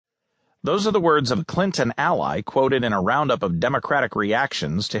Those are the words of a Clinton ally quoted in a roundup of Democratic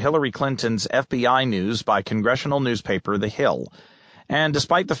reactions to Hillary Clinton's FBI news by congressional newspaper The Hill. And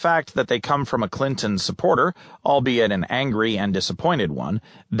despite the fact that they come from a Clinton supporter, albeit an angry and disappointed one,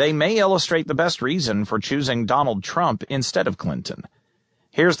 they may illustrate the best reason for choosing Donald Trump instead of Clinton.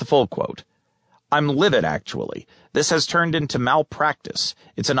 Here's the full quote. "I'm livid, actually. This has turned into malpractice.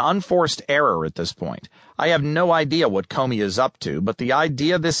 It's an unforced error at this point. I have no idea what Comey is up to, but the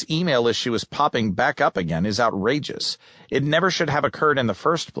idea this email issue is popping back up again is outrageous. It never should have occurred in the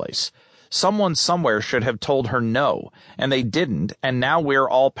first place. Someone somewhere should have told her no, and they didn't, and now we're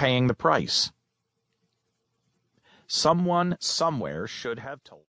all paying the price." Someone somewhere should have told